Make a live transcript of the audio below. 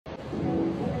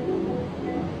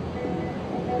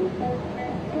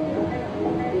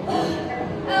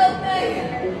Help me!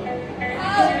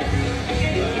 Help!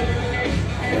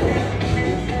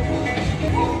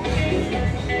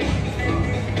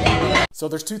 So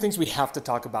there's two things we have to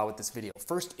talk about with this video.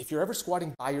 First, if you're ever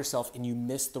squatting by yourself and you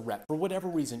miss the rep, for whatever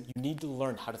reason, you need to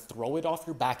learn how to throw it off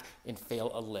your back and fail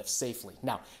a lift safely.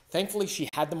 Now, thankfully, she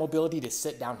had the mobility to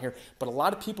sit down here, but a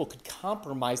lot of people could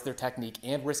compromise their technique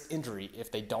and risk injury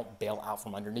if they don't bail out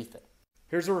from underneath it.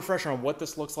 Here's a refresher on what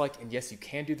this looks like, and yes, you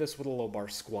can do this with a low bar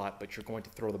squat, but you're going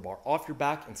to throw the bar off your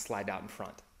back and slide out in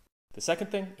front. The second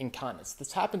thing, incontinence.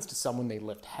 This happens to some when they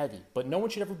lift heavy, but no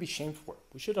one should ever be shamed for it.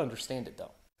 We should understand it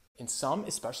though. In some,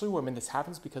 especially women, this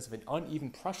happens because of an uneven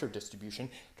pressure distribution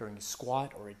during a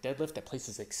squat or a deadlift that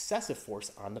places excessive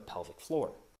force on the pelvic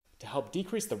floor. To help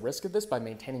decrease the risk of this by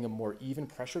maintaining a more even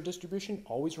pressure distribution,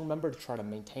 always remember to try to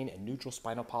maintain a neutral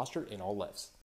spinal posture in all lifts.